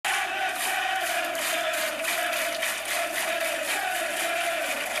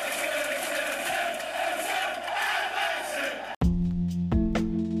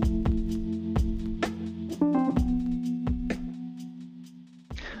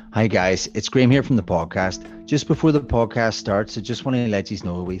Hi guys, it's Graham here from the podcast. Just before the podcast starts, I just want to let you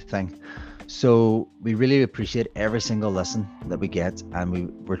know a wee thing. So we really appreciate every single listen that we get,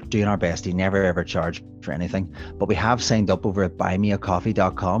 and we're doing our best to never ever charge for anything. But we have signed up over at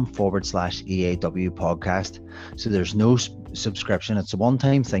buymeacoffee.com/EAW podcast. So there's no subscription. It's a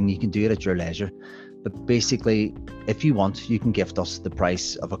one-time thing. You can do it at your leisure. But basically, if you want, you can gift us the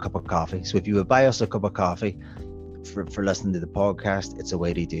price of a cup of coffee. So if you would buy us a cup of coffee for listening to the podcast, it's a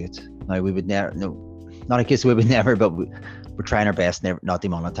way to do it. Now we would never, no, not in case we would never, but we're trying our best never not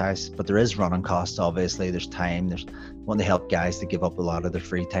demonetize. But there is running costs. Obviously, there's time. There's want to help guys to give up a lot of their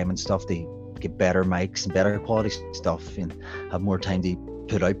free time and stuff to get better mics and better quality stuff and have more time to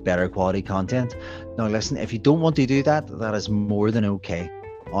put out better quality content. Now listen, if you don't want to do that, that is more than okay.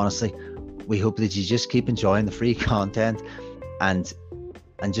 Honestly, we hope that you just keep enjoying the free content and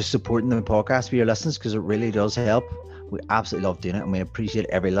just supporting the podcast for your listens, because it really does help. We absolutely love doing it, and we appreciate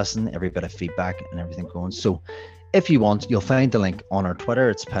every listen, every bit of feedback and everything going. So if you want, you'll find the link on our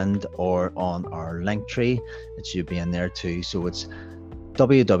Twitter, it's pinned, or on our link tree. It should be in there too. So it's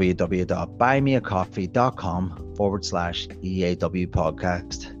www.buymeacoffee.com/EAW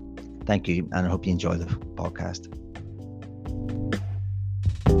podcast. Thank you, and I hope you enjoy the podcast.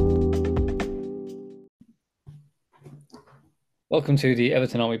 Welcome to the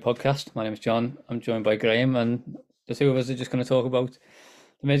Everton Army podcast. My name is John. I'm joined by Graham, and the two of us are just going to talk about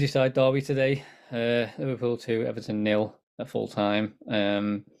the Merseyside derby today. Liverpool 2, Everton 0 at full time.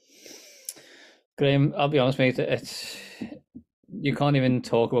 Graham, I'll be honest, mate, you can't even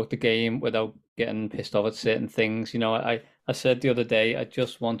talk about the game without getting pissed off at certain things. You know, I said the other day, I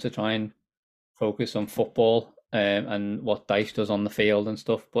just want to try and focus on football and what Dyche does on the field and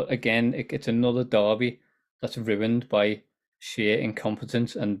stuff. But again, it's another derby that's ruined by sheer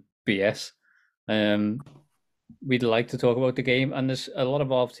incompetence and BS. We'd like to talk about the game, and there's a lot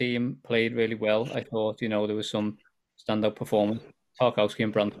of our team played really well. I thought, there was some standout performance. Tarkowski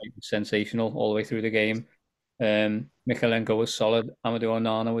and Brandt were sensational all the way through the game. Mykolenko was solid. Amadou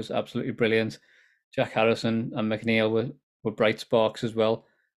Onana was absolutely brilliant. Jack Harrison and McNeil were bright sparks as well.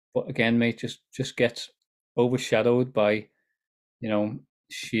 But again, mate, just gets overshadowed by,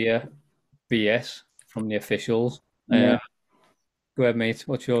 sheer BS from the officials. Yeah. Go ahead, mate.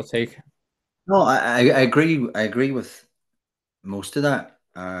 What's your take? No, I agree. I agree with most of that.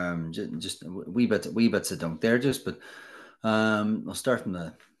 Just wee bits of dunk there. But I'll start from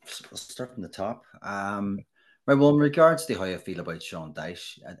the top. Right. Well, in regards to how I feel about Sean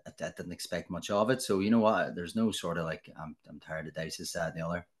Dyche, I didn't expect much of it. So you know what? There's no sort of like I'm tired of Dyche, this, that, and the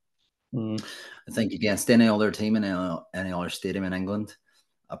other. I think against any other team in any other stadium in England,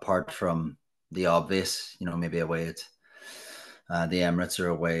 apart from the obvious, maybe away at the Emirates or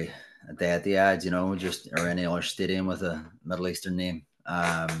away at the Etihad, just or any other stadium with a Middle Eastern name.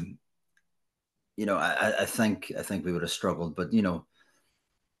 I think we would have struggled, but you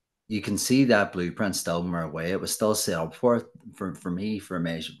can see that blueprint still when we're away. It was still set up for me for a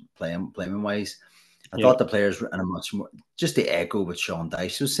measure playing wise. I thought the players were in a much more, just to echo what Sean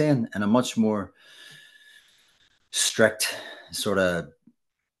Dyche was saying, in a much more strict sort of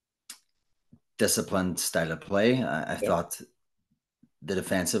disciplined style of play. I thought the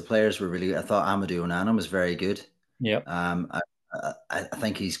defensive players were really. I thought Amadou Onana was very good. Yeah. I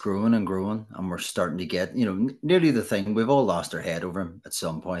think he's growing, and we're starting to get, nearly the thing. We've all lost our head over him at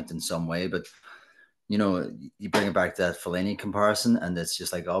some point in some way, but you bring it back to that Fellaini comparison, and it's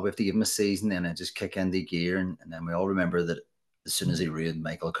just like, oh, we have to give him a season and then just kick into gear, and then we all remember that as soon as he ruined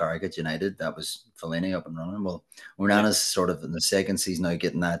Michael Carrick at United, that was Fellaini up and running. Well, Onana's sort of in the second season now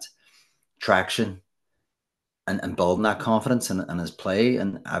getting that traction and building that confidence in his play,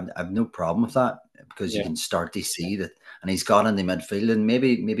 and I've no problem with that, because you can start to see that, and he's got in the midfield, and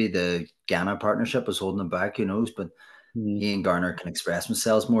maybe the Ghana partnership was holding him back, who knows, but he and Garner can express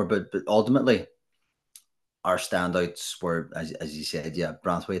themselves more, but ultimately our standouts were, as you said,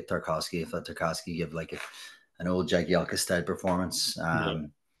 Branthwaite, Tarkowski. If that Tarkowski give like an old Jagielka style performance,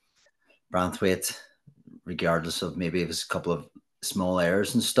 Branthwaite, regardless of maybe it was a couple of small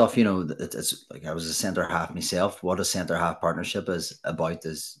errors and stuff, it's like, I was a centre half myself. What a centre half partnership is about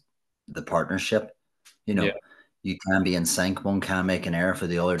is the partnership. You can be in sync. One can make an error for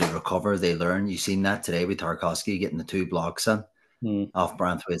the other to recover. They learn. You've seen that today with Tarkowski getting the 2 blocks in off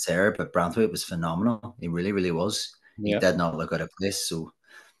Branthwaite's error, but Branthwaite was phenomenal. He really, really was. He did not look out of place. So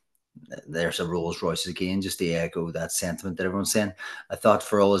there's a Rolls Royce again, just to echo that sentiment that everyone's saying. I thought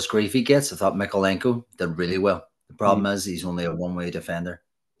for all his grief he gets, I thought Mykolenko did really well. The problem is he's only a one-way defender.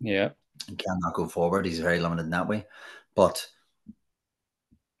 Yeah. He cannot go forward. He's very limited in that way. But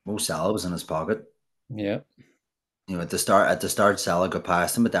Mo Salah was in his pocket. Yeah. at the start, Salah got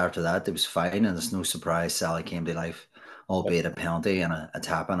past him, but after that, it was fine, and it's no surprise Salah came to life, Yep. albeit a penalty and a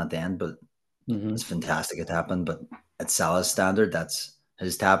tap in at the end. But Hmm. it's fantastic it happened. But at Salah's standard, that's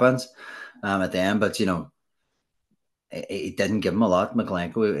his tap ins at the end. But it didn't give him a lot.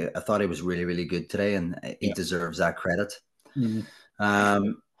 Mikalenko, I thought he was really, really good today, and he Yeah. deserves that credit. Mm.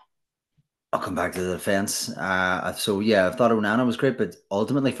 Um, I'll come back to the defense. So yeah, I thought Onana was great, but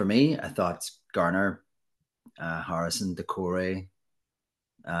ultimately for me, I thought Garner, Harrison, Decore,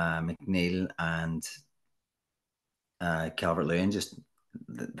 McNeil, and Calvert-Lewin just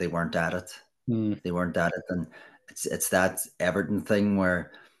they weren't at it. Mm. They weren't at it, and it's that Everton thing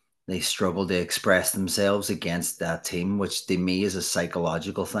where they struggle to express themselves against that team, which to me is a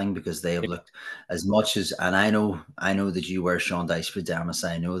psychological thing because they have Yeah. looked as much as, and I know that you wear Sean Dyche pajamas.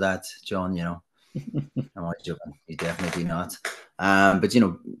 I know that, John. I'm not joking. You definitely do not. But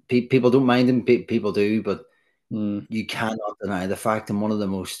people don't mind him. People do, but Mm. you cannot deny the fact. And one of the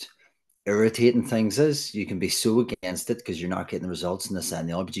most irritating things is you can be so against it because you're not getting the results in this and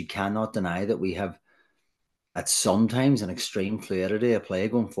the other, but you cannot deny that we have at sometimes an extreme fluidity of play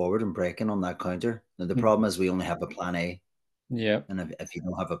going forward and breaking on that counter. Now the Mm. problem is we only have a plan A, Yeah. and if you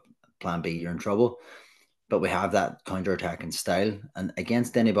don't have a plan B, you're in trouble. But we have that counter attacking style, and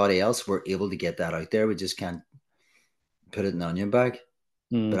against anybody else, we're able to get that out there. We just can't put it in the onion bag.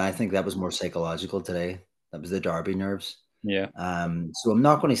 But Mm. I think that was more psychological today. That was the Derby nerves. Yeah. So I'm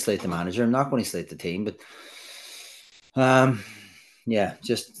not going to slate the manager. I'm not going to slate the team, but um, yeah,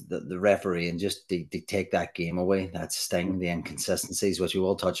 just the referee and just to take that game away, that sting, the inconsistencies, which we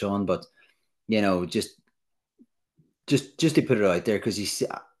will touch on. But just to put it out there, because you see,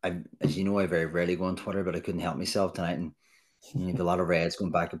 as you know, I very rarely go on Twitter, but I couldn't help myself tonight, and you have a lot of Reds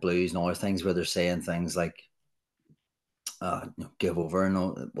going back to Blues and other things where they're saying things like, give over and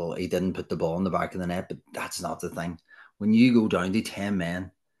all. Well, he didn't put the ball in the back of the net, but that's not the thing. When you go down to 10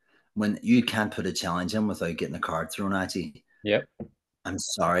 men, when you can't put a challenge in without getting a card thrown at you, Yep. I'm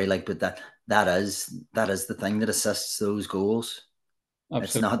sorry, but that is the thing that assists those goals.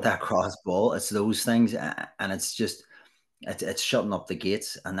 It's not Absolutely. that cross ball; it's those things, and it's just it's shutting up the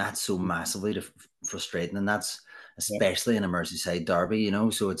gates, and that's so massively frustrating, and that's Yep. especially in a Merseyside derby,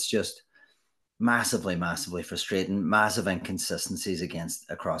 So it's just massively, massively frustrating. Massive inconsistencies against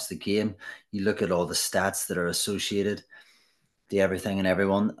across the game. You look at all the stats that are associated to everything and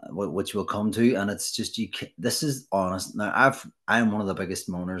everyone, which we'll come to, and it's just this is honest. Now, I'm one of the biggest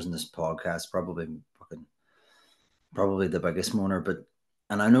moaners in this podcast, probably the biggest moaner, but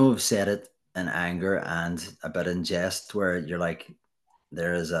and I know I've said it in anger and a bit in jest, where you're like,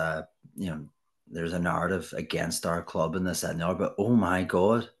 there is a you know there's a narrative against our club and this and that, but oh my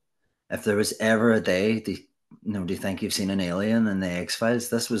god, if there was ever a day, do you think you've seen an alien in the X Files?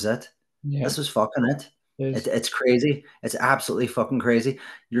 This was it. Yep. This was fucking it. There's. It's crazy. It's absolutely fucking crazy.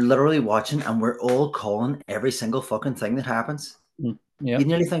 You're literally watching, and we're all calling every single fucking thing that happens. Mm. You Yep.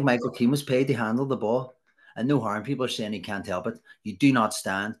 nearly think Michael Keane was paid to handle the ball, and no harm. People are saying he can't help it. You do not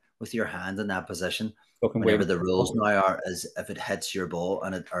stand with your hand in that position. Fucking Whenever waving. the rules now are as if it hits your ball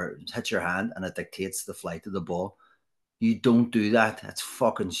and it or hits your hand and it dictates the flight of the ball. You don't do that. That's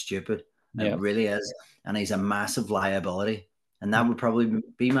fucking stupid. It Yep. really is. And he's a massive liability. And that Mm. would probably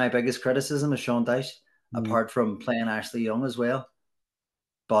be my biggest criticism of Sean Dyche, Mm. apart from playing Ashley Young as well.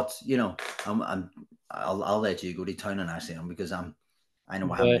 But I'll let you go to town on Ashley Young because I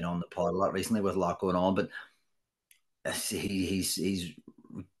know I haven't Yeah. been on the pod a lot recently with a lot going on, but he's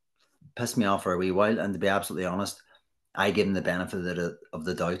pissed me off for a wee while. And to be absolutely honest, I give him the benefit of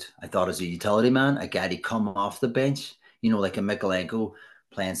the doubt. I thought as a utility man, a guy to come off the bench, like a Mikalenko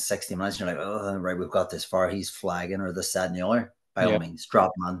playing 60 minutes, you're like, oh, right, we've got this far. He's flagging or this, that, and the other. By all Yep. means,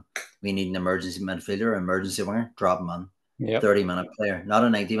 drop him on. We need an emergency midfielder, emergency winger, drop him on. Yep. 30-minute player, not a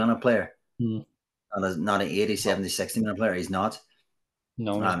 90-minute player, Mm. not an 80, 70, 60-minute player. He's not.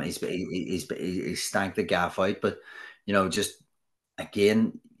 No, he's. He's stank the gaff out, but just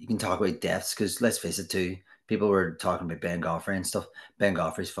again, you can talk about deaths because let's face it, too. People were talking about Ben Goffrey and stuff. Ben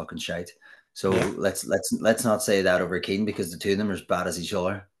Goffrey's fucking shite. So Yep. let's not say that over Keane because the two of them are as bad as each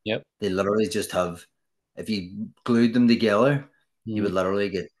other. Yep. They literally just have. If you glued them together, you Mm. would literally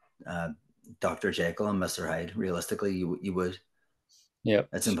get uh, Dr. Jekyll and Mr. Hyde. Realistically, you would. Yep.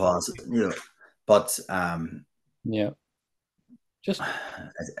 It's impossible, But Yeah. Just.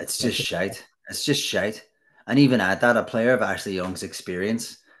 it's That's just it. shite. It's just shite. And even at that, a player of Ashley Young's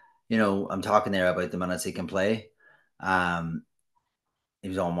experience, I'm talking there about the minutes he can play. Um, he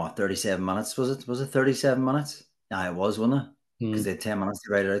was on what, 37 minutes? Was it? Was it 37 minutes? Yeah, it was, wasn't it? Because Mm. they had 10 minutes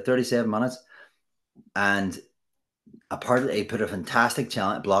to write it out. 37 minutes. And he put a fantastic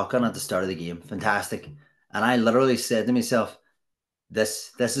challenge block on at the start of the game. Fantastic. And I literally said to myself,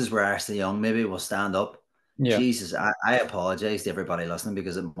 this is where Ashley Young maybe will stand up. Yeah. Jesus, I apologize to everybody listening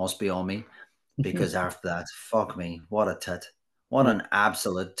because it must be on me. Because after that, fuck me, what a tit. What Yeah. an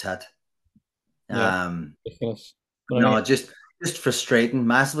absolute tit. Yeah. Um, Ridiculous. But I mean, no, just frustrating,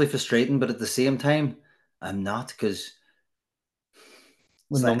 massively frustrating, but at the same time, I'm not because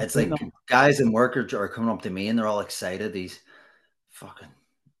we're numb it's to it like now. guys in work are coming up to me and they're all excited. These fucking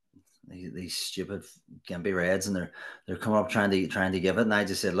these stupid gimpy reds, and they're coming up trying to give it. And I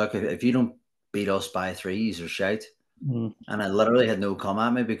just said, look, if you don't beat us by three, you're shite. Mm. And I literally had no come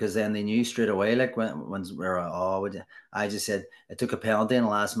at me because then they knew straight away. Like when we were, I just said it took a penalty and a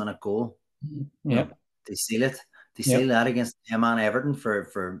last minute goal. You Yeah. know, they seal it. They Yeah. seal that against man Everton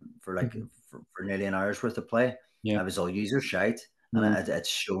for like Mhm. for nearly an hour's worth of play. Yeah. I was all user shite, and Mm. it's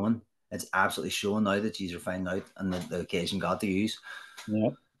showing. It's absolutely showing now that you're finding out, and the occasion got to use. Yeah.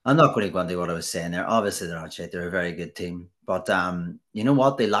 I'm not going to go into what I was saying there. Obviously, they're not shit. They're a very good team, but you know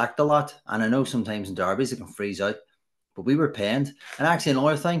what? They lacked a lot, and I know sometimes in derbies it can freeze out. But we were penned. And actually,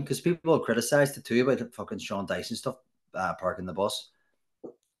 another thing, because people criticised it too about the fucking Sean Dyson stuff, parking the bus.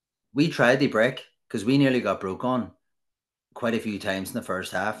 We tried the break because we nearly got broke on quite a few times in the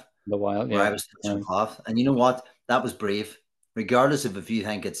first half The wild. where I Yeah. was touching cloth. And you know what? That was brave. Regardless of if you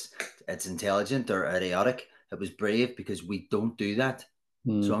think it's intelligent or idiotic, it was brave because we don't do that.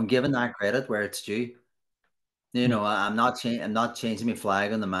 So Mm. I'm giving that credit where it's due. You Yeah. know, I'm not changing my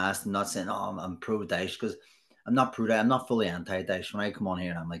flag on the mast. I'm not saying, oh, I'm pro Daesh because I'm not pro. I'm not fully anti Daesh. When I come on here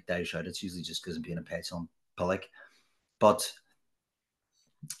and I'm like Daesh out, it's usually just because I'm being a petulant pillock. But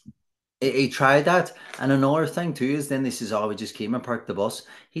he tried that, and another thing too is then this is all we just came and parked the bus.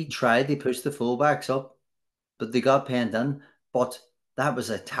 He tried to push the fullbacks up, but they got penned in. But that was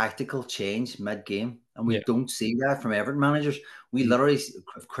a tactical change mid game, and we Yeah. don't see that from Everton managers. We Mm. literally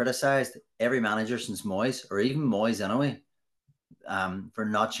have criticised every manager since Moyes, or even Moyes anyway, for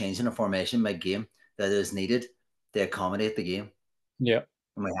not changing a formation mid game that is needed to accommodate the game. Yeah.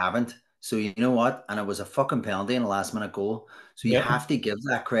 And we haven't. So you know what? And it was a fucking penalty and a last minute goal. So you Yeah. have to give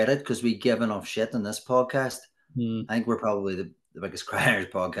that credit because we give enough shit in this podcast. Mm. I think we're probably the biggest criers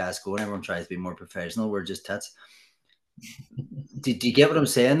podcast going. Everyone tries to be more professional. We're just tits. Do you get what I'm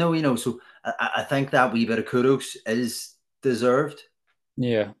saying though? You know, so I think that wee bit of kudos is deserved.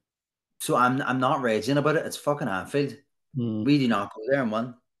 Yeah. So I'm not raging about it. It's fucking Anfield. Mm. We do not go there and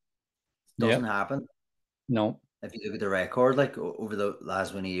win. Yeah. Doesn't happen. No. If you look at the record, like over the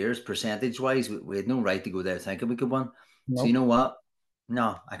last 20 years, percentage wise, we had no right to go there thinking we could win. So you No. know what?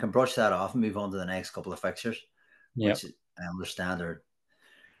 No, I can brush that off and move on to the next couple of fixtures, Yeah. which I understand are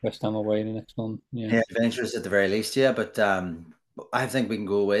West Ham away the next one. Yeah. yeah, adventurous at the very least, yeah. But I think we can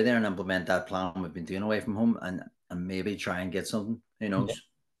go away there and implement that plan we've been doing away from home, and maybe try and get something. Who Yeah. knows?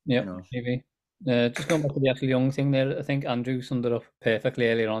 Who Yep. knows? Maybe. Just going back to the Ashley Young thing there, I think Andrew summed it up perfectly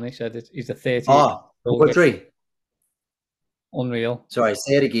earlier on. He said he's a 38 Oh, goal game. poetry. Unreal. Sorry,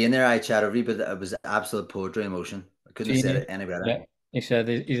 say it again there. I chat over you, but it was absolute poetry emotion. I couldn't have said Genius. it any better. Yeah. He said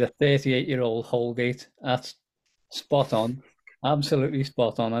he's a 38-year-old Holgate. That's spot on. Absolutely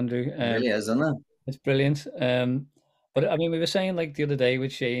spot on, Andrew. It really is, isn't it? It's brilliant. But I mean, we were saying like the other day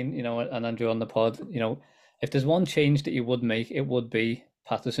with Shane, and Andrew on the pod, if there's one change that you would make, it would be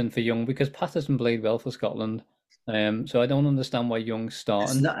Patterson for Young because Patterson played well for Scotland. So I don't understand why Young's It's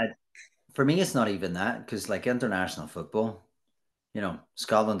starting. not for me. It's not even that because like international football,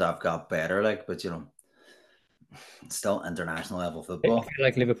 Scotland have got better, like, but it's still international level I football. feel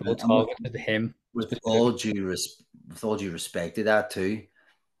like Liverpool And targeted him specifically. with all due respect to that too,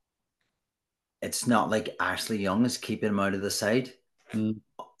 it's not like Ashley Young is keeping him out of the side. Mm,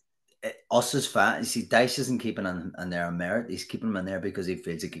 Us as fans, you see, Dice isn't keeping him in there on merit. He's keeping him in there because he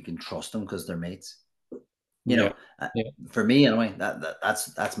feels like he can trust him because they're mates. You yeah, know, yeah, for me anyway,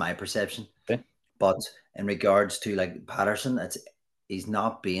 that's my perception. yeah, But in regards to like Patterson, he's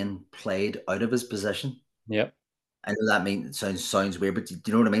not being played out of his position. yeah, I know that means it sounds weird, but do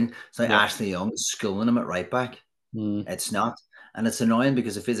you know what I mean? It's like yeah. Ashley Young is schooling him at right back. Mm, It's not, and it's annoying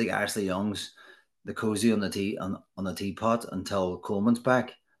because it feels like Ashley Young's the cozy on the teapot until Coleman's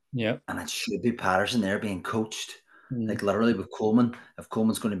back, yeah. and it should be Patterson there being coached. Mm. Like literally with Coleman, if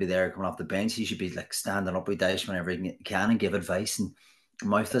Coleman's going to be there coming off the bench, he should be like standing up with Daesh whenever he can and give advice and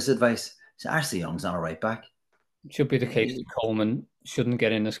mouth this advice. So Ashley Young's not a right back. Should be the case that Coleman shouldn't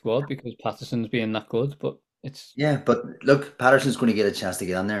get in the squad because Patterson's being that good, but it's Yeah, but look, Patterson's going to get a chance to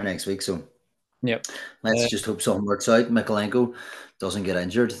get in there next week, so yep. let's Uh, just hope something works out. Mikalenko doesn't get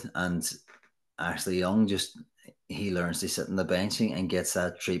injured, and Ashley Young just he learns to sit on the bench and gets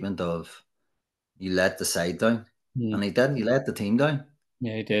that treatment of you let the side down, mm, and he did. He let the team down.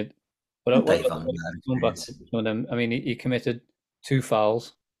 yeah, he did. But And what Dave Van that going back experience. to some of them, I mean, he committed 2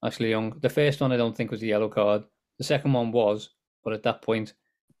 fouls. Ashley Young. The first one I don't think was a yellow card. The second one was, but at that point,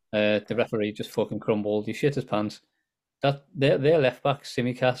 the referee just fucking crumbled. He shit his pants. That their left back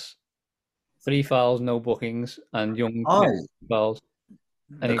Simicas, 3 fouls, no bookings, and Young Oh, committed 2 fouls.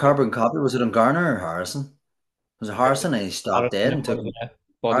 And the carbon copy, was it on Garner or Harrison? Was it Harrison? And he stopped dead and took him.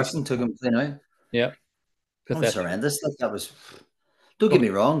 body. Harrison took him clean out. Yeah, That was pathetic. horrendous. Like that was. Don't get me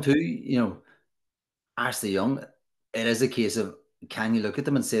wrong, too. Ashley Young. It is a case of, can you look at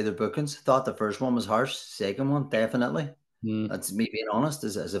them and say they're bookings? Thought the first one was harsh. Second one, definitely. Mm. That's me being honest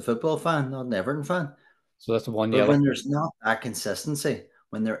as a football fan, not an Everton fan. So that's the one But yellow. when there's not that consistency,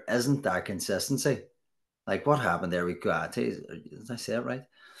 when there isn't that consistency, like what happened there with Guate, did I say it right?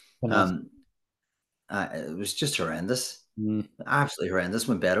 Penalty. Um, it was just horrendous, Mm. absolutely horrendous.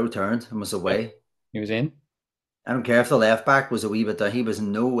 When Beto turned and was Yep, away, he was in. I don't care if the left back was a wee bit down. He was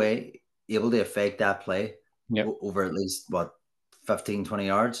in no way able to affect that play Yep, over at least what 15, 20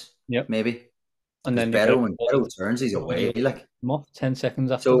 yards, yep. maybe. And Because then the Beto, when Beto turns, he's away. Like, off 10 seconds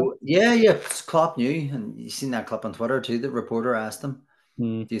after that. so, yeah, Klopp knew, and you seen that clip on Twitter too. The reporter asked him,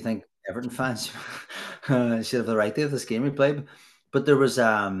 Mm. "Do you think Everton fans should have the right to have this game replayed?" But there was,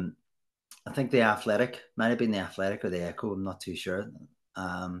 I think the Athletic, might have been the Athletic or the Echo. I'm not too sure.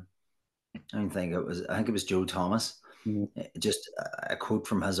 I don't think it was. I think it was Joe Thomas. Mm. Just a quote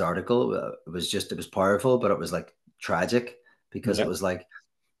from his article. It was powerful, but it was like tragic because it Yep. was like,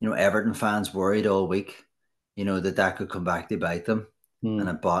 Everton fans worried all week, that could come back to bite them, and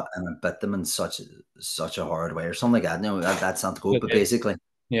Mm. it bit them in such a hard way or something like that. No, that's not the quote, It but did. basically,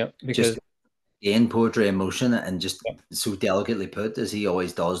 Yeah, because just in poetry, emotion, and just yeah, so delicately put as he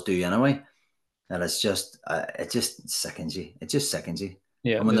always does do anyway. That it just sickens you. It just sickens you.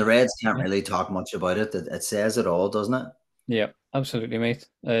 yeah, And when the Reds can't really talk much about it, it says it all, doesn't it? yeah, absolutely, mate.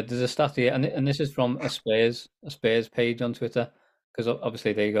 There's a stat here, and this is from a Spurs page on Twitter, because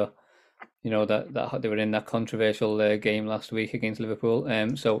obviously they got that they were in that controversial game last week against Liverpool.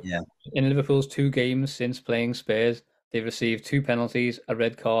 So Yeah. in Liverpool's 2 games since playing Spurs, they've received 2 penalties, a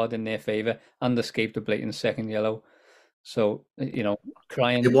red card in their favour, and escaped a blatant second yellow. So They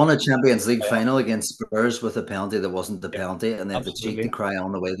crying. won a Champions League final against Spurs with a penalty that wasn't the Yeah, penalty, and they have the cheek to absolutely, cry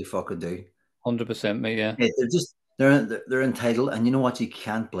on the way they fucking do. 100%, mate. Yeah. They're just they're entitled, and you know what? You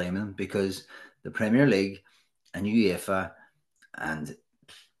can't blame them because the Premier League and UEFA and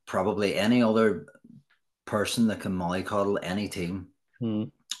probably any other person that can mollycoddle any team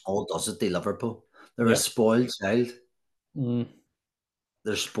Mm. all does it to Liverpool. They're a Yeah. spoiled child. Mm.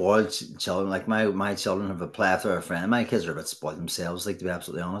 They're spoiled children. Like my children have a plethora of friends. My kids are a bit spoiled themselves, like to be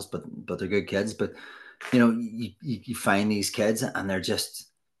absolutely honest, but they're good kids. But you find these kids and they're just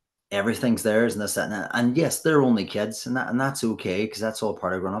everything's theirs and this that and yes, they're only kids and that's okay because that's all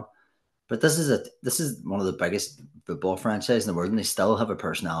part of growing up. But this is one of the biggest football franchises in the world, and they still have a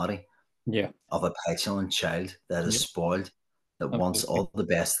personality Yeah. of a petulant child that is Yeah. spoiled, that wants Absolutely. all the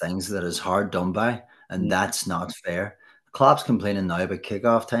best things, that is hard done by, and Mm. that's not fair. Klopp's complaining now about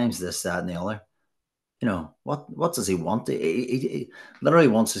kickoff times, this, that, and the other. What does he want? He literally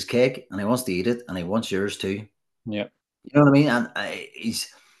wants his cake, and he wants to eat it, and he wants yours too. Yeah. You know what I mean? And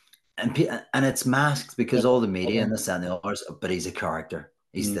and it's masked Yeah. because all the media and this that, and the others. But he's a character.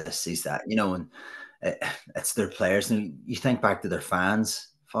 He's Mm. this. He's that. And it's their players. And you think back to their fans.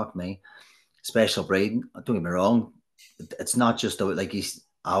 Fuck me, special breed. Don't get me wrong. It's not just like he's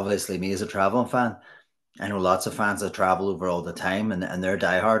obviously me as a traveling fan. I know lots of fans that travel over all the time and they're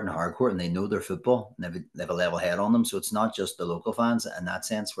diehard and hardcore and they know their football and they have a level head on them. So it's not just the local fans in that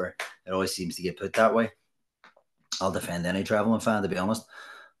sense where it always seems to get put that way. I'll defend any traveling fan to be honest.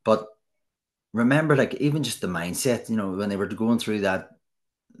 But remember, like even just the mindset, when they were going through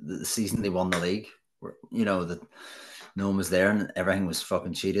the season they won the league, that no one was there and everything was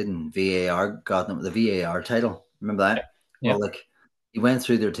fucking cheated and VAR got them the VAR title. Remember Yeah. that? Yeah. Well, like he went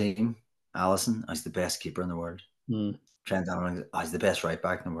through their team. Allison, he's the best keeper in the world. Mm. Trent Alexander, he's the best right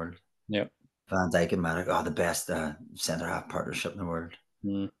back in the world. Yeah. Van Dijk and Matic, the best centre half partnership in the world.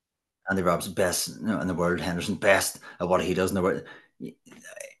 Mm. Andy Robertson, best in the world. Henderson, best at what he does in the world.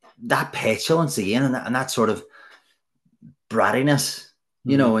 That petulance again, and that sort of brattiness,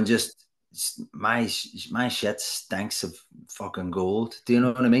 Mm-hmm. and just my shit stinks of fucking gold. Do you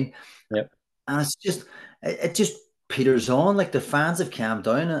know what I mean? Yeah. And it's just it just peters on. Like the fans have calmed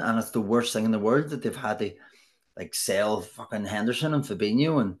down, and it's the worst thing in the world that they've had to like sell fucking Henderson and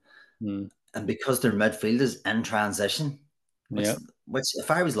Fabinho Mm. and because their midfield is in transition, which Yeah. which if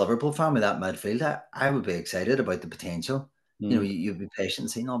I was Liverpool fan with that midfield, I would be excited about the potential. Mm. You'd be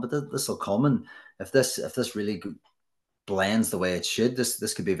patient, saying, "No, but this will come." And if this really blends the way it should,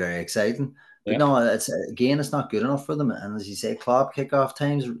 this could be very exciting. But Yeah. no, it's not good enough for them. And as you say, Klopp kickoff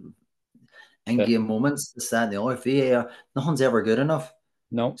times, in But game moments, this, that, and the other. VAR, nothing's ever good enough.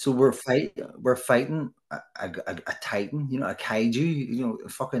 no. So we're fighting a titan, a kaiju,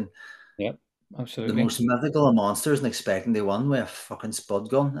 fucking Yeah. the Absolutely. most mythical of monsters, and expecting they won with a fucking spud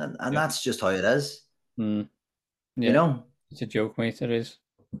gun, and Yeah. that's just how it is, Mm. you Yeah. know. It's a joke, mate. It is.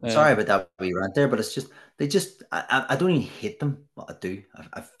 Um, Sorry about that wee rant there, but it's just I don't even hate them. Well, I do. I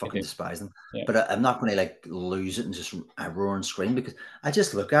I fucking do. despise them. Yeah. But I'm not going to like lose it and just roar and scream, because I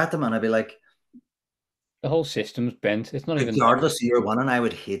just look at them and I'd be like, The whole system's bent. It's not even them. regardless of your winning, I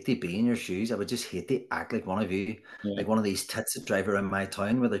would hate to be in your shoes. I would just hate to act like one of you, Yeah. like one of these tits that drive around my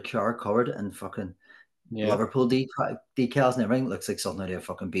town with their QR covered and fucking Yeah. Liverpool decals and everything. It looks like something out of a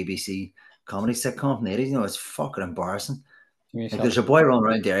fucking BBC comedy sitcom from the 80s. It's fucking embarrassing. Give Like yourself. there's a boy running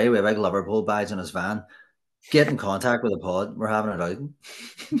around Derry with a big Liverpool badge on his van. Get in contact with the pod. We're having it out.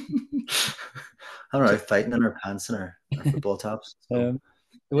 I don't know, fighting in our pants and our football tops. So Um, good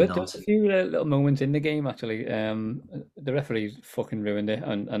there was nonsense. a few little moments in the game actually. The referee fucking ruined it,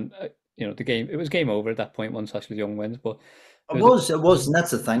 and the game. It was game over at that point once Ashley Young wins. But It there was was, it was, and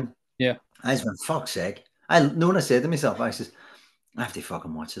that's the thing. yeah, I just went, fuck's sake. I know what I said to myself. I says, I have to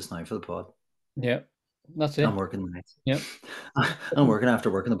fucking watch this now for the pod. yeah, that's I'm it. working the night. Yeah, I'm working after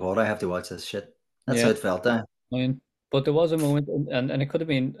working the pod. I have to watch this shit. That's how yeah. it felt. I mean, but there was a moment, and it could have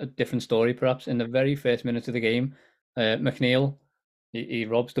been a different story, perhaps in the very first minutes of the game. McNeil, he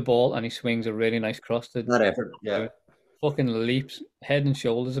robs the ball and he swings a really nice cross to That effort. Yeah. fucking leaps head and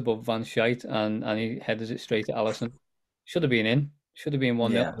shoulders above Van Scheidt, and he headers it straight to Allison. Should have been in. Should have been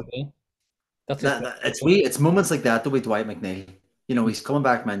 1-0. Yeah. That's his. It's moments like that with Dwight McNeil. He's coming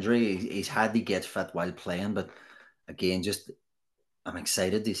back from injury. He's had to get fit while playing, but again, just I'm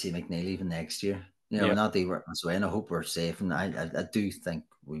excited to see McNeil even next year. Yep, Not the way, and I hope we're safe. And I do think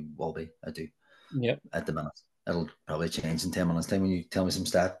we will be. I do yep, at the minute. It'll probably change in 10 minutes time when you tell me some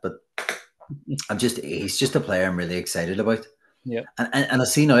stat. But he's just a player I'm really excited about. yep. And I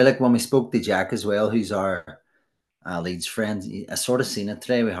see now, like when we spoke to Jack as well, who's our Leeds friend, I sort of seen it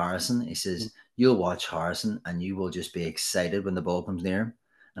today with Harrison. He says, you'll watch Harrison and you will just be excited when the ball comes near him.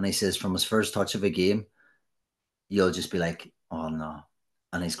 And he says, from his first touch of a game, you'll just be like, oh no.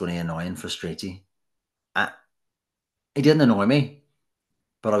 And he's going to annoy and frustrate you. He didn't annoy me,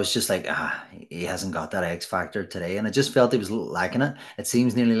 but I was just like, he hasn't got that X factor today. And I just felt he was lacking it. It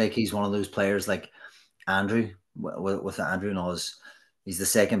seems nearly like he's one of those players like Andrew, with Andrew and Oz. He's the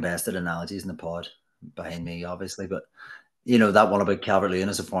second best at analogies in the pod behind me, obviously. But, that one about Calvert-Lewin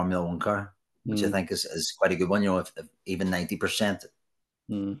as a Formula One car, which I Mm, think is quite a good one. If even 90%,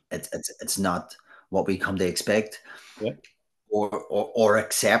 mm, it's not what we come to expect yep, or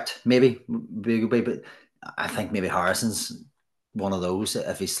accept, maybe. But I think maybe Harrison's one of those.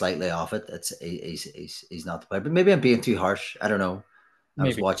 If he's slightly off it, he's not the player. But maybe I'm being too harsh. I don't know. I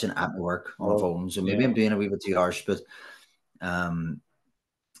was maybe. watching at my work on a Oh, phone, so yeah, maybe I'm being a wee bit too harsh. But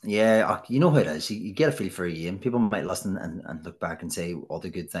yeah, you know how it is. You get a feel for a game. People might listen and look back and say all the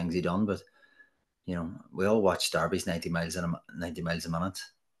good things he done, but we all watch derbies 90 miles a minute.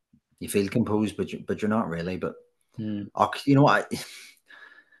 You feel composed, but you're not really. But mm, you know what?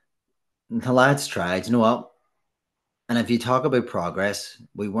 The lads tried. You know what? And if you talk about progress,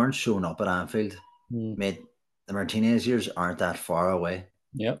 we weren't showing up at Anfield. mm, Mate, the Martinez years aren't that far away.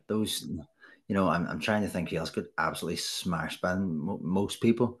 yep, Those, I'm trying to think who else could absolutely smash by most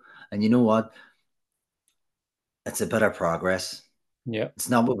people. And you know what? It's a bit of progress. yep, It's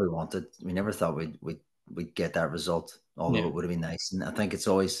not what we wanted. We never thought we'd get that result, although yeah, it would have been nice. And I think it's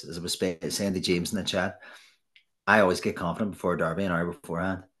always, as I was saying to James in the chat, I always get confident before a derby an hour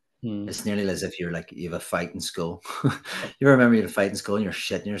beforehand. mm, It's nearly as if you're like you have a fight in school. You remember you had a fight in school and you're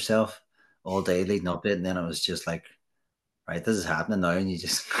shitting yourself all day leading up to it, and then it was just like, right, this is happening now, and you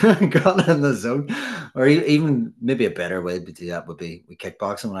just got in the zone. Or even maybe a better way to do that would be with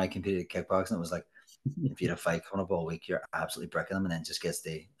kickboxing. When I competed at kickboxing, it was like if you had a fight coming up all week, you're absolutely bricking them, and then just gets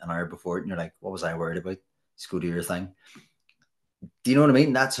an hour before it, and you're like, what was I worried about? Just go do your thing. Do you know what I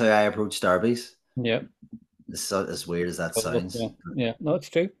mean? That's how I approach derbies. yep. As weird as that Yeah, sounds. yeah. No, it's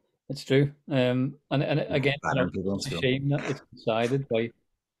true. It's true. And again, Battering people in it's a school. shame that it's decided by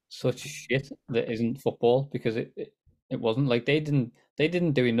such shit that isn't football, because it wasn't like they didn't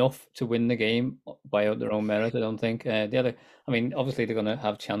do enough to win the game by their own merit. I don't think. I mean, obviously they're going to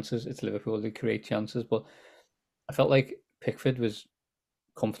have chances. It's Liverpool; they create chances, but I felt like Pickford was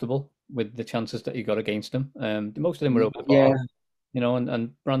comfortable with the chances that he got against him. Most of them were over the bar, Yeah,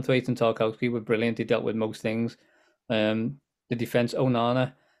 and Branthwaite and Tarkowski were brilliant. He dealt with most things. The defense,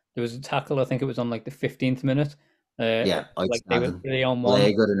 Onana, there was a tackle. I think it was on like the 15th minute Yeah, Like they were outstanding. 3-on-1.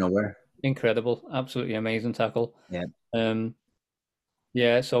 Leg out of nowhere. Incredible. Absolutely amazing tackle. Yeah. Um,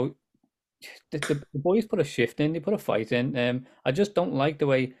 yeah, so the boys put a shift in, they put a fight in. I just don't like the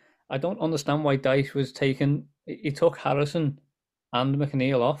way, I don't understand why Dyche was taken. He took Harrison and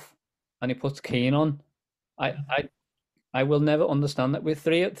McNeil off, and he puts Keane on. I, I, I will never understand that. With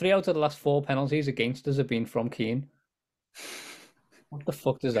three out of the last four penalties against us have been from Keane. What the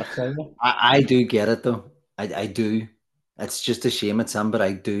fuck does that tell you? I do get it though. I do. It's just a shame it's him, but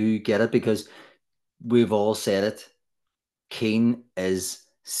I do get it because we've all said it. Keane is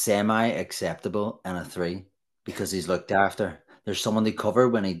semi-acceptable in a three because he's looked after. There's someone to cover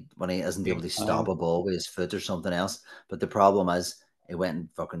when he isn't able Big to stop time. a ball with his foot or something else. But the problem is he went and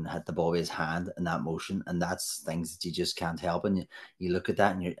fucking hit the ball with his hand in that motion, and that's things that you just can't help. And you look at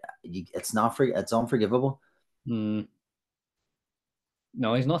that and it's unforgivable. Mm.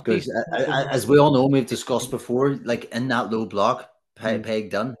 No, he's not Because decent. as we all know, we've discussed before, like in that low block, Mm.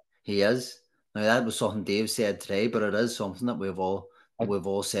 pegged in, he is. Now that was something Dave said today, but it is something that I, we've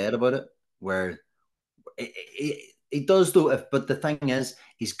all said about it. Where it does though, but the thing is,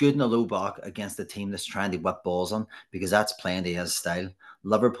 he's good in a low block against a team that's trying to whip balls on because that's playing to his style.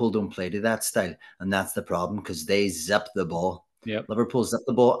 Liverpool don't play to that style, and that's the problem because they zip the ball. yep. Liverpool zip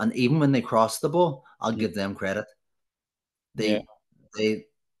the ball, and even when they cross the ball, I'll Yeah. give them credit. Yeah. They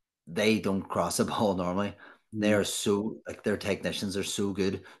they don't cross a ball normally. They Mm. are so like their technicians are so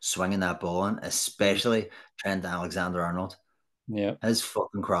good swinging that ball in, Mm. especially Trent Alexander-Arnold. Yeah. His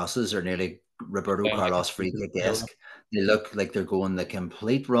fucking crosses are nearly Roberto Playing like a Carlos free defensive kick midfielder. esque. They look like they're going the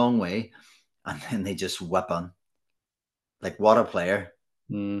complete wrong way, and then they just whip on. Like what a player!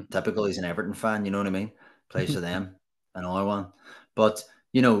 Mm. Typical, he's an Everton fan. You know what I mean? Plays for them, another one. But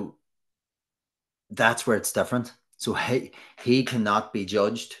you know that's where it's different. So he cannot be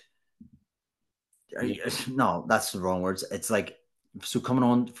judged. Yeah. No, that's the wrong words. It's like so coming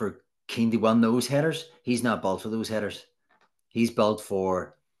on for Keane to win those headers. He's not built for those headers. He's built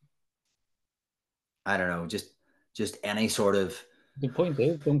for I don't know, just any sort of The point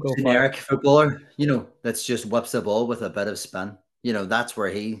is, don't go far. generic footballer. That's just whips the ball with a bit of spin. That's where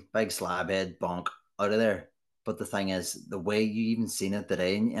he big slab head bonk out of there. But the thing is, the way you even seen it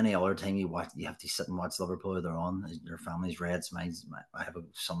today, any other time you watch, you have to sit and watch Liverpool. Or they're on their family's Reds. I have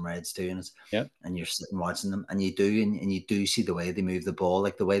some Reds too, Yeah. and you're sitting watching them, and you do see the way they move the ball,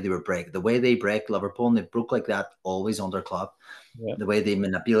 like the way the way they break Liverpool, and they broke like that always under Klopp. Yeah. The way they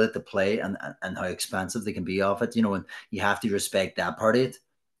manipulate the play and how expensive they can be off it, and you have to respect that part of it.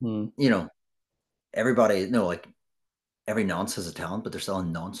 Mm. You know, everybody, like every nonce has a talent, but they're still a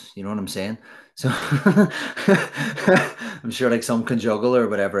nonce. You know what I'm saying? So I'm sure like some can juggle or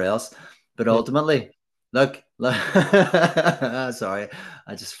whatever else, but Yeah. ultimately, look sorry,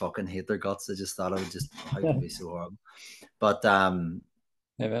 I just fucking hate their guts. I just thought I would just how can it be so horrible? But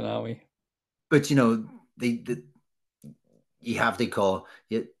Never know we. they you have to call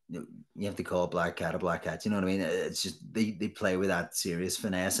you have to call a black cat a black cat. You know what I mean? It's just they play with that serious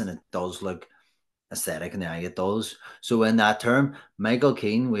finesse, and it does look aesthetic in the eye. It does. So in that term, Michael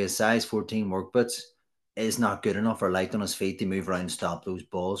Keane with his size 14 work boots is not good enough or light on his feet to move around and stop those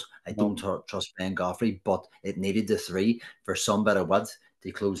balls. I No. don't trust Ben Goffrey, but it needed the three for some bit of width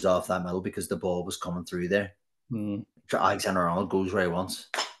to close off that middle because the ball was coming through there. Mm. Alexander Arnold goes where he wants.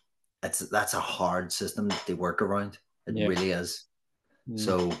 That's a hard system to work around. It Yeah. really is. Mm.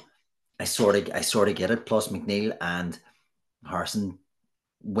 So I sort of get it. Plus McNeil and Harrison,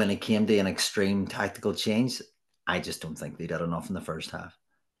 when it came to an extreme tactical change, I just don't think they did enough in the first half.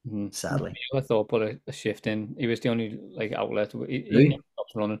 Mm. Sadly, I thought put a shift in. He was the only like outlet. He really. never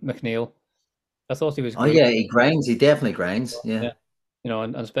stopped running. McNeil. I thought he was Oh great. yeah, he grinds. He definitely grinds. Yeah. Yeah.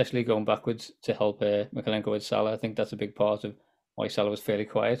 And especially going backwards to help Mikalenko with Salah. I think that's a big part of why Salah was fairly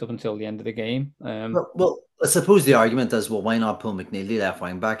quiet up until the end of the game. Well, I suppose the argument is, well, why not pull McNeely left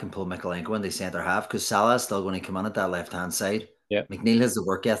wing back and pull Mikalenko in the centre half? Because Salah's still going to come in at that left hand side. Yeah. McNeil has the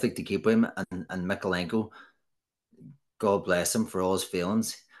work ethic to keep him, and Mikalenko, God bless him for all his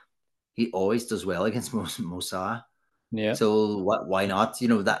feelings, he always does well against Mo Salah. Yeah. So why not?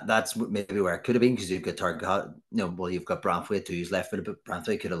 That's maybe where it could have been because you've got target. Well, you've got Branthwaite too, who's left footed, but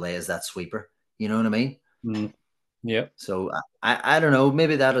Branthwaite could have lay as that sweeper. You know what I mean? Mm. Yeah. So I don't know.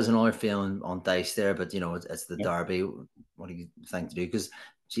 Maybe that is another feeling on Dice there, but it's the Yeah. derby. What do you think to do? Because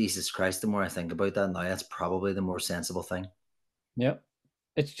Jesus Christ, the more I think about that now, that's probably the more sensible thing. Yeah.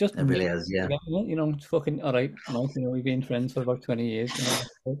 It's just It really is. Yeah, it's fucking all right, Mike. We've been friends for about 20 years. Just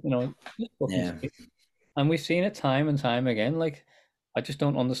fucking yeah. speak. And we've seen it time and time again. Like, I just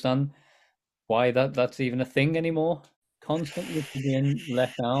don't understand why that's even a thing anymore. Constantly being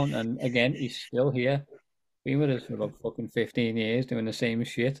let down, and again, he's still here. been with us for about fucking 15 years doing the same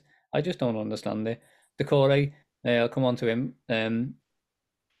shit. I just don't understand it. Decore, I'll come on to him.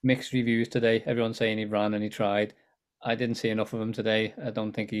 Mixed reviews today. Everyone's saying he ran and he tried. I didn't see enough of him today. I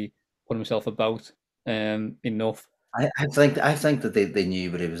don't think he put himself about enough. I think that they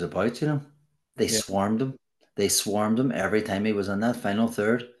knew what he was about, you know. They Yeah, swarmed him. They swarmed him every time he was in that final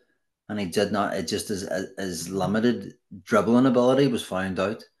third. And he did not, it just his limited dribbling ability was found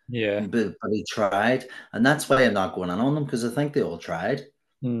out. yeah, But he tried. And that's why I'm not going in on them, because I think they all tried.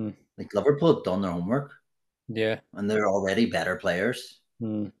 mm, Like Liverpool have done their homework yeah, and they're already better players,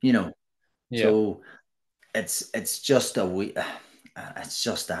 mm, you know. yeah, So it's just a week. It's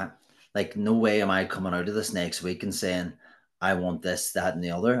just that. Like, no way am I coming out of this next week and saying I want this, that, and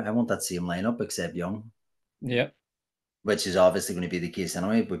the other. I want that same lineup except Young, yeah, which is obviously going to be the case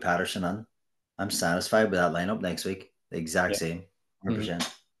anyway with Patterson in. I'm satisfied with that lineup next week. The exact yeah, same, mm, 100%,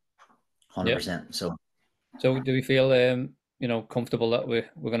 yeah. 100%. So So do we feel comfortable that we're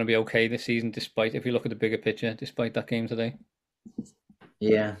going to be okay this season, despite if you look at the bigger picture, despite that game today?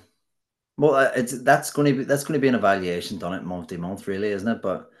 yeah, well, that's going to be an evaluation done at month to month, really, isn't it?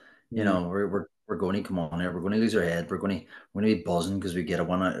 But Mm, we're going to come on here. We're going to lose our head. We're going to be buzzing because we get a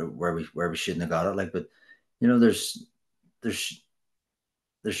one where we shouldn't have got it. Like, but there's there's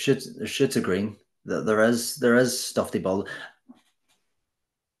shits of green. There is stuff to build.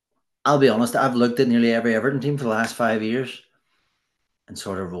 I'll be honest. I've looked at nearly every Everton team for the last 5 years and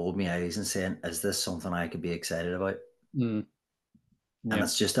sort of rolled my eyes and saying, "Is this something I could be excited about?" mm, And yeah,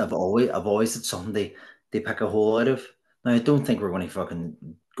 it's just I've always had something they pick a hole out of. Now I don't think we're going to fucking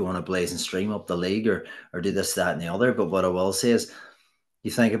go on a blazing stream up the league or do this, that, and the other. But what I will say is,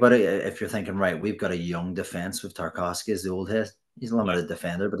 you think about it, if you're thinking, right, we've got a young defense with Tarkovsky as the old head. He's a yeah, limited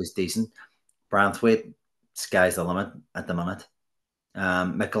defender, but he's decent. Branthwaite, sky's the limit at the minute.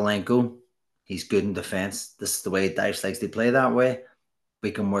 Mikolenko, he's good in defense. This is the way Dyche likes to play that way.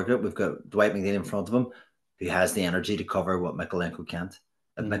 We can work it. We've got Dwight McNeil in front of him, who has the energy to cover what Mikolenko can't.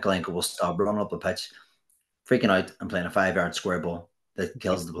 If mm, Mikolenko will stop running up the pitch, freaking out and playing a 5 yard square ball that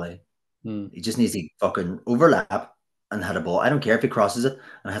yeah, kills the play. mm, He just needs to fucking overlap and hit a ball. I don't care if he crosses it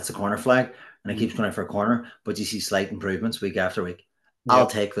and hits the corner flag and it mm, keeps going out for a corner, but you see slight improvements week after week. yeah, I'll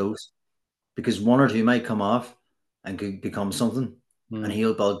take those because one or two might come off and could become something, and mm,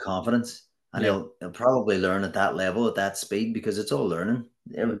 he'll build confidence and yeah, he'll probably learn at that level, at that speed, because it's all learning.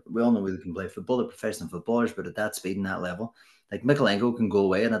 mm, We all know we can play football, they're professional footballers, but at that speed and that level, like Mikolenko can go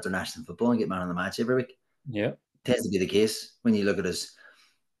away in international football and get man of the match every week. yeah, Tends to be the case when you look at his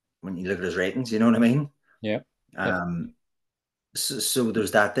ratings. You know what I mean? yeah, definitely, Um, so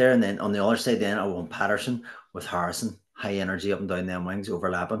there's that there, and then on the other side, then I want Patterson with Harrison, high energy up and down them wings,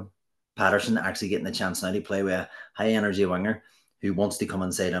 overlapping. Patterson actually getting the chance now to play with a high energy winger who wants to come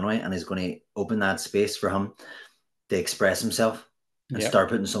inside anyway, and is going to open that space for him to express himself and yeah, start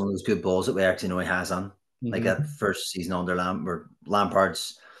putting some of those good balls that we actually know he has on. Like mm-hmm, that first season under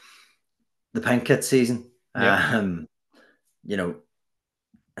Lampard's the pink kit season. yeah, You know,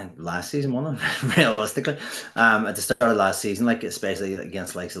 and last season, one realistically, at the start of last season, like especially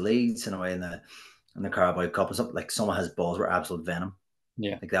against likes of Leeds in a way in the Carabao Cup and stuff, like some of his balls were absolute venom.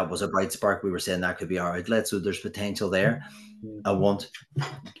 yeah, Like that was a bright spark. We were saying that could be our outlet, so there's potential there. mm, I want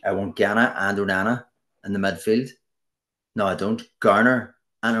I want Ghana and Onana in the midfield. No, I don't. Garner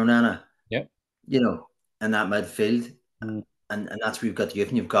and Onana, yeah, you know, in that midfield. mm, And that's where you've got youth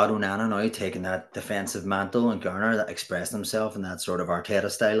and you've got Onana now taking that defensive mantle and Garner that expressing himself in that sort of Arteta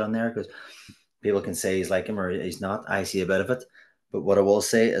style on there, because people can say he's like him or he's not. I see a bit of it. But what I will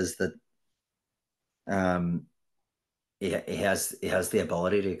say is that um, he has the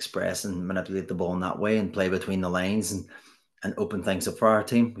ability to express and manipulate the ball in that way and play between the lines and open things up for our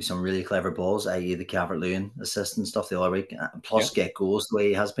team with some really clever balls, i.e. the Calvert-Lewin assist and stuff the other week, yeah, plus get goals the way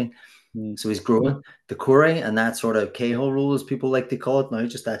he has been. mm, So he's growing. The Corey and that sort of Cahill role, as people like to call it now,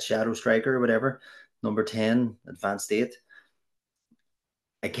 just that shadow striker or whatever, number 10, advanced 8.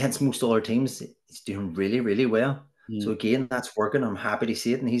 Against most other teams, he's doing really, really well. So mm, again, that's working. I'm happy to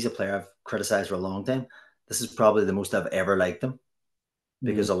see it. And he's a player I've criticized for a long time. This is probably the most I've ever liked him mm,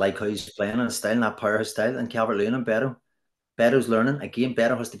 because I like how he's playing and his style, and that powerhouse style. And Calvert Lewin and Beto. Beto's learning. Again,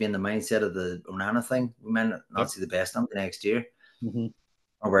 Beto has to be in the mindset of the Onana thing. We might yeah, not see the best of him next year mm-hmm,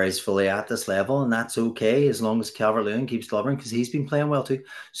 or where he's fully at this level. And that's okay as long as Calvert Lewin keeps delivering because he's been playing well too.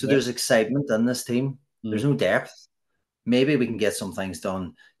 So yeah, there's excitement in this team. mm, There's no depth. Maybe we can get some things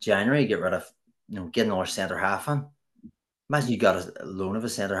done January, get rid of, get another centre half on. Imagine you got a loan of a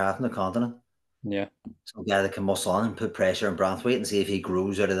centre half in the continent. yeah, Some guy that can muscle on and put pressure on Branthwaite and see if he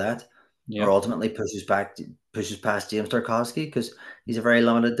grows out of that. yeah, Or ultimately pushes past James Tarkowski because he's a very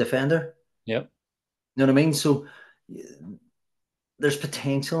limited defender. yeah, know what I mean? So there's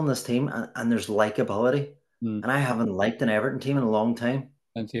potential in this team, and there's likability. Mm. And I haven't liked an Everton team in a long time.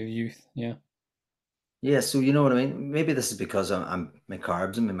 Plenty of youth, yeah. Yeah, so you know what I mean? Maybe this is because I'm my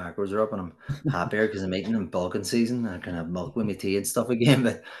carbs and my macros are up and I'm happier because I'm eating in bulking season and I can have milk with my tea and stuff again.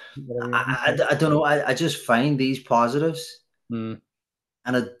 But Whatever you want I, to say. I, I don't know. I just find these positives Mm.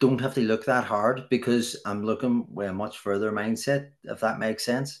 and I don't have to look that hard because I'm looking with a much further mindset, if that makes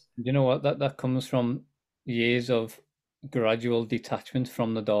sense. You know what? That comes from years of gradual detachment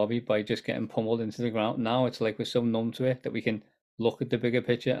from the derby by just getting pummeled into the ground. Now it's like we're so numb to it that we can look at the bigger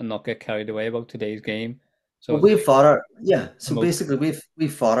picture and not get carried away about today's game. So But it's we fought our yeah. So emotion. basically, we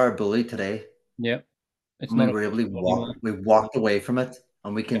fought our bully today, Yeah, it's and we not were able to anymore. walked away from it,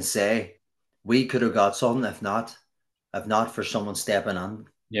 and we can Yeah, say we could have got something if not for someone stepping in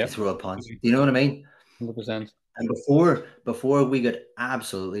yeah, to throw a punch. Do you know what I mean? 100%. And before we got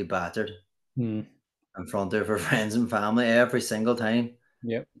absolutely battered Mm. in front of our friends and family every single time.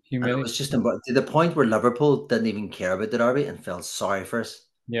 Yeah, And it humility. was just about to the point where Liverpool didn't even care about the derby and felt sorry for us.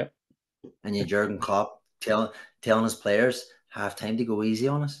 Yeah, And you Jurgen Klopp telling his players have time to go easy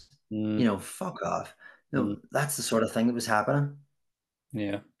on us. mm. Fuck off. Mm. That's the sort of thing that was happening.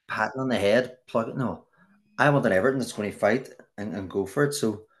 Yeah, Patting on the head, plug it. No, I want an Everton that's going to fight and go for it.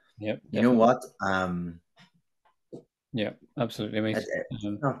 So yeah, you know definitely. what? Yeah, absolutely, It, mate. it,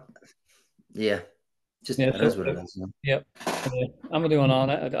 Um, no, yeah, just yeah, it so is what it is. yeah, Amadou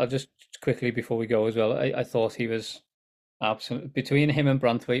Onana. I'll just quickly before we go as well. I thought he was absolutely between him and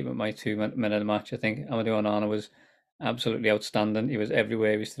Branthwaite with my 2 minute of the match. I think Amadou Onana was absolutely outstanding. He was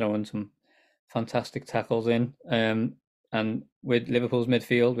everywhere. He was throwing some fantastic tackles in. And with Liverpool's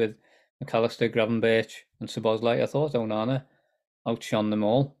midfield with McAllister, Gravenberch, and Szoboszlai, I thought Onana outshone them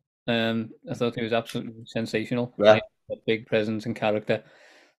all. I thought he was absolutely sensational. And Yeah, he had a big presence and character.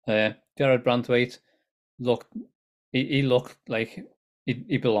 Jared Branthwaite looked he looked like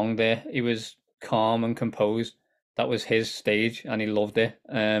he belonged there. He was calm and composed. That was his stage, and he loved it.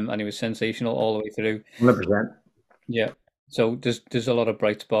 And he was sensational all the way through. 100%. Yeah. So there's a lot of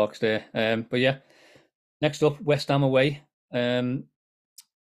bright sparks there. But yeah, next up, West Ham away.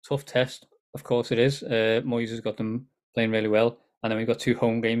 Tough test, of course it is. Moyes has got them playing really well, and then we've got 2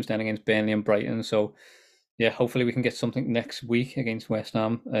 home games then against Burnley and Brighton. So yeah, hopefully we can get something next week against West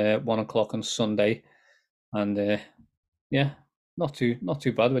Ham, 1 o'clock on Sunday, and yeah, not too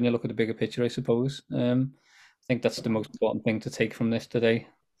bad when you look at the bigger picture, I suppose. I think that's the most important thing to take from this today.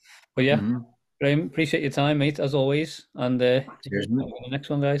 But yeah, Mm-hmm. Graham, appreciate your time, mate, as always, and see you Cheers, mate. in the next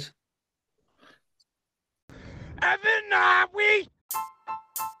one, guys. Evan, are we?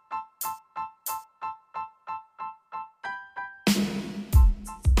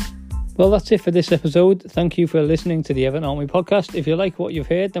 Well, that's it for this episode. Thank you for listening to the Everton Army podcast. If you like what you've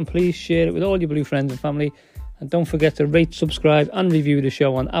heard, then please share it with all your blue friends and family. And don't forget to rate, subscribe and review the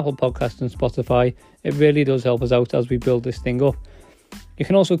show on Apple Podcasts and Spotify. It really does help us out as we build this thing up. You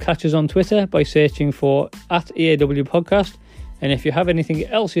can also catch us on Twitter by searching for @EAW Podcast. And if you have anything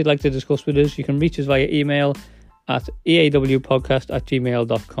else you'd like to discuss with us, you can reach us via email at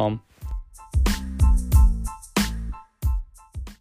eawpodcast@gmail.com.